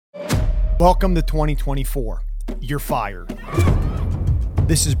Welcome to 2024. You're fired.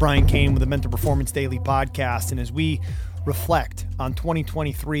 This is Brian Cain with the Mental Performance Daily Podcast. And as we reflect on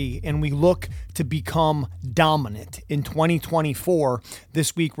 2023 and we look to become dominant in 2024,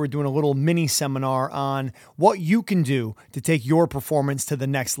 this week we're doing a little mini seminar on what you can do to take your performance to the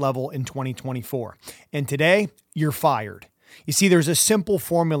next level in 2024. And today, you're fired. You see, there's a simple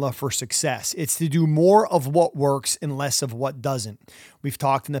formula for success. It's to do more of what works and less of what doesn't. We've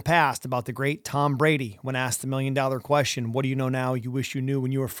talked in the past about the great Tom Brady when asked the $1 million question, what do you know now you wish you knew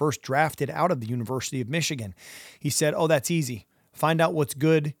when you were first drafted out of the University of Michigan? He said, that's easy. Find out what's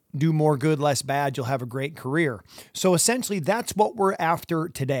good, do more good, less bad. You'll have a great career. So essentially, that's what we're after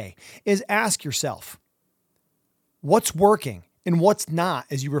today, is ask yourself, what's working and what's not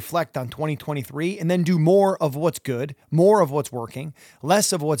as you reflect on 2023, and then do more of what's good, more of what's working,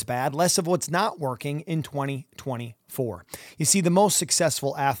 less of what's bad, less of what's not working in 2024. You see, the most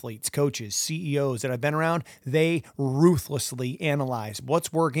successful athletes, coaches, CEOs that I've been around, they ruthlessly analyze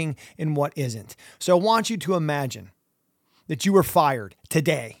what's working and what isn't. So I want you to imagine that you were fired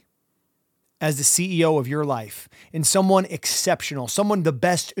today as the CEO of your life, and someone exceptional, someone the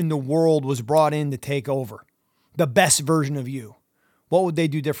best in the world was brought in to take over. The best version of you. What would they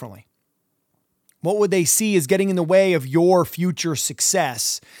do differently? What would they see as getting in the way of your future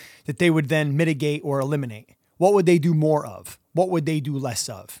success that they would then mitigate or eliminate? What would they do more of? What would they do less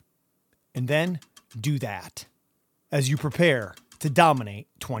of? And then do that as you prepare to dominate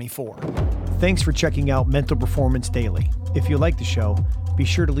 24. Thanks for checking out Mental Performance Daily. If you like the show, be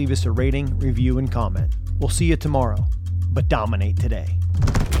sure to leave us a rating, review, and comment. We'll see you tomorrow, but dominate today.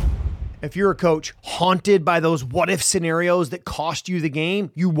 If you're a coach haunted by those what-if scenarios that cost you the game,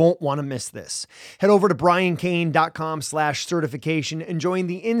 you won't want to miss this. Head over to briancain.com/certification and join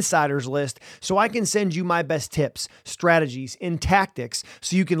the insiders list so I can send you my best tips, strategies, and tactics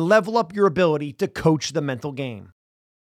so you can level up your ability to coach the mental game.